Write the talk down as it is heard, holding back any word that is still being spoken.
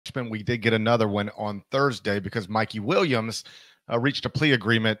punishment. We did get another one on Thursday because Mikey Williams reached a plea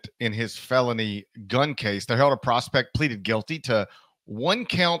agreement in his felony gun case. The Herald prospect pleaded guilty to one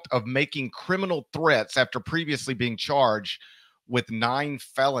count of making criminal threats after previously being charged with 9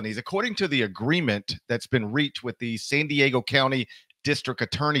 felonies. According to the agreement that's been reached with the San Diego County District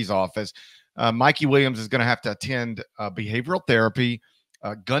Attorney's Office, Mikey Williams is going to have to attend behavioral therapy,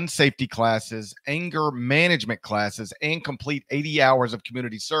 gun safety classes, anger management classes, and complete 80 hours of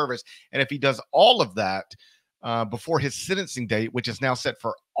community service. And if he does all of that before his sentencing date, which is now set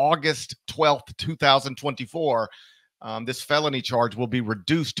for August 12th, 2024, this felony charge will be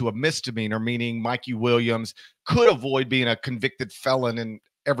reduced to a misdemeanor, meaning Mikey Williams could avoid being a convicted felon and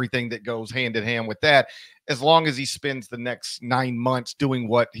everything that goes hand in hand with that, as long as he spends the next 9 months doing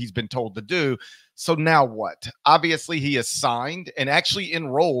what he's been told to do. So now what? Obviously, he is signed and actually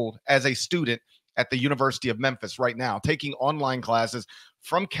enrolled as a student at the University of Memphis right now, taking online classes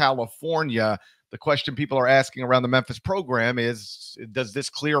from California. The question people are asking around the Memphis program is, does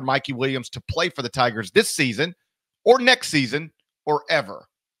this clear Mikey Williams to play for the Tigers this season or next season or ever?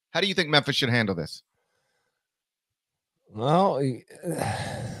 How do you think Memphis should handle this? Well,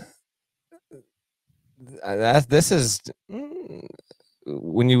 this is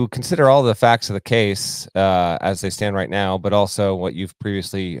when you consider all the facts of the case as they stand right now, but also what you've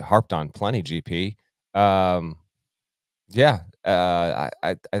previously harped on plenty, GP. I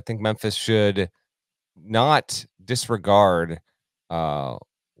think Memphis should not disregard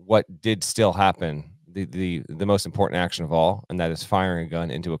what did still happen, the most important action of all, and that is firing a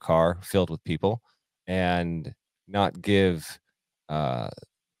gun into a car filled with people, and not give not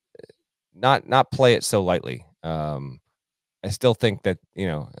play it so lightly. I still think that,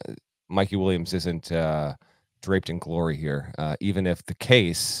 Mikey Williams isn't draped in glory here, even if the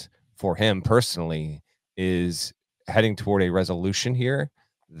case for him personally is heading toward a resolution here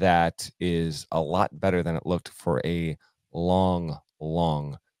that is a lot better than it looked for a long,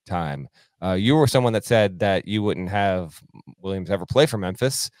 long time. You were someone that said that you wouldn't have Williams ever play for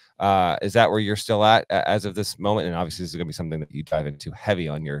Memphis. Is that where you're still at as of this moment? And obviously, this is going to be something that you dive into heavy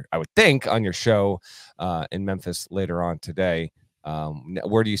on I would think, on your show in Memphis later on today.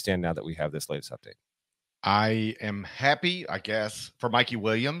 Where do you stand now that we have this latest update? I am happy, I guess, for Mikey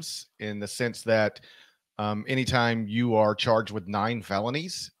Williams in the sense that anytime you are charged with 9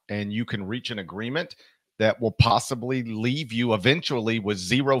 felonies and you can reach an agreement that will possibly leave you eventually with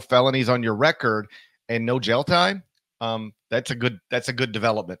 0 felonies on your record and no jail time, that's a good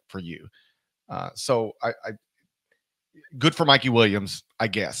development for you. So I good for Mikey Williams, I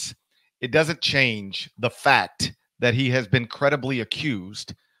guess. It doesn't change the fact that he has been credibly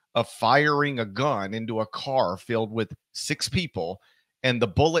accused of firing a gun into a car filled with 6 people, and the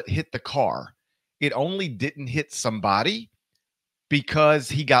bullet hit the car. It only didn't hit somebody because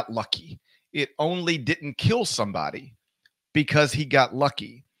he got lucky. It only didn't kill somebody because he got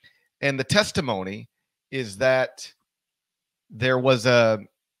lucky. And the testimony is that there was a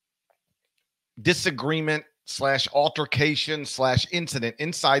disagreement / altercation / incident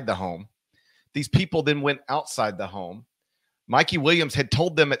inside the home. These people then went outside the home. Mikey Williams had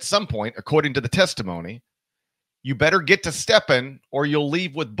told them at some point, according to the testimony, you better get to stepping or you'll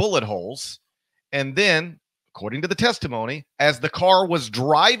leave with bullet holes. And then, according to the testimony, as the car was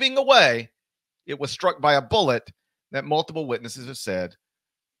driving away, it was struck by a bullet that multiple witnesses have said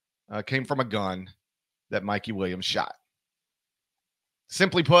came from a gun that Mikey Williams shot.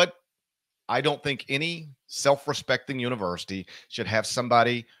 Simply put, I don't think any self-respecting university should have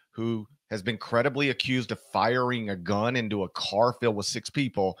somebody who has been credibly accused of firing a gun into a car filled with 6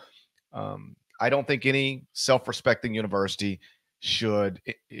 people. I don't think any self-respecting university should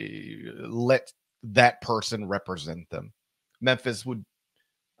let that person represent them. Memphis would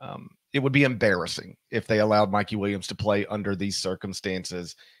it would be embarrassing if they allowed Mikey Williams to play under these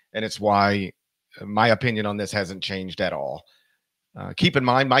circumstances. And it's why my opinion on this hasn't changed at all. Keep in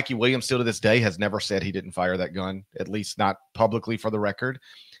mind, Mikey Williams still to this day has never said he didn't fire that gun, at least not publicly for the record.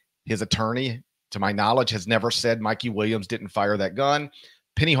 His attorney, to my knowledge, has never said Mikey Williams didn't fire that gun.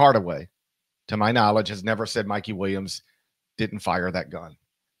 Penny Hardaway, to my knowledge, has never said Mikey Williams didn't fire that gun.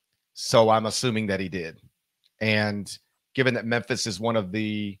 So I'm assuming that he did. And given that Memphis is one of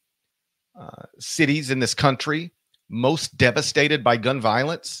the cities in this country most devastated by gun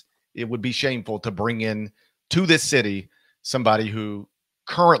violence, it would be shameful to bring in to this city somebody who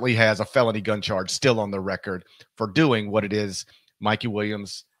currently has a felony gun charge still on the record for doing what it is Mikey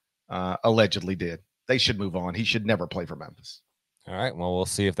Williams allegedly did. They should move on. He should never play for Memphis. All right. Well, we'll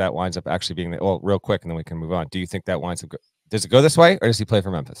see if that winds up actually being well, real quick, and then we can move on. Do you think that winds up does it go this way, or does he play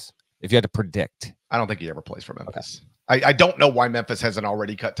for Memphis? If you had to predict. I don't think he ever plays for Memphis. Okay. I don't know why Memphis hasn't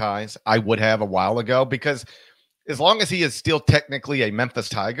already cut ties. I would have a while ago, because as long as he is still technically a Memphis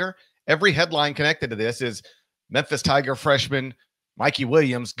Tiger, every headline connected to this is Memphis Tiger freshman Mikey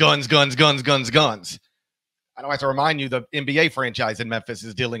Williams, guns, guns, guns, guns, guns. I don't have to remind you the NBA franchise in Memphis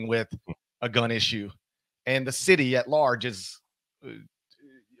is dealing with a gun issue. And the city at large is,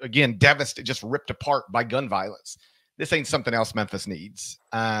 again, devastated, just ripped apart by gun violence. This ain't something else Memphis needs.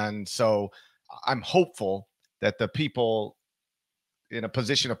 And so I'm hopeful that the people in a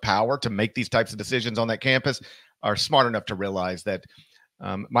position of power to make these types of decisions on that campus are smart enough to realize that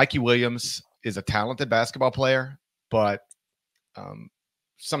Mikey Williams is a talented basketball player, but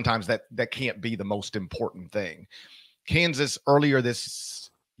sometimes that can't be the most important thing. Kansas earlier this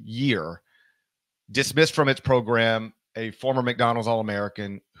year dismissed from its program a former McDonald's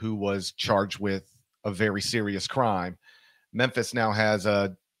All-American who was charged with a very serious crime. Memphis now has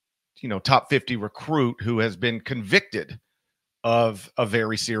a top 50 recruit who has been convicted of a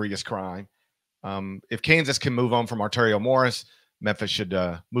very serious crime. If Kansas can move on from Arterio Morris, Memphis should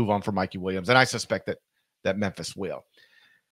move on from Mikey Williams, and I suspect that Memphis will.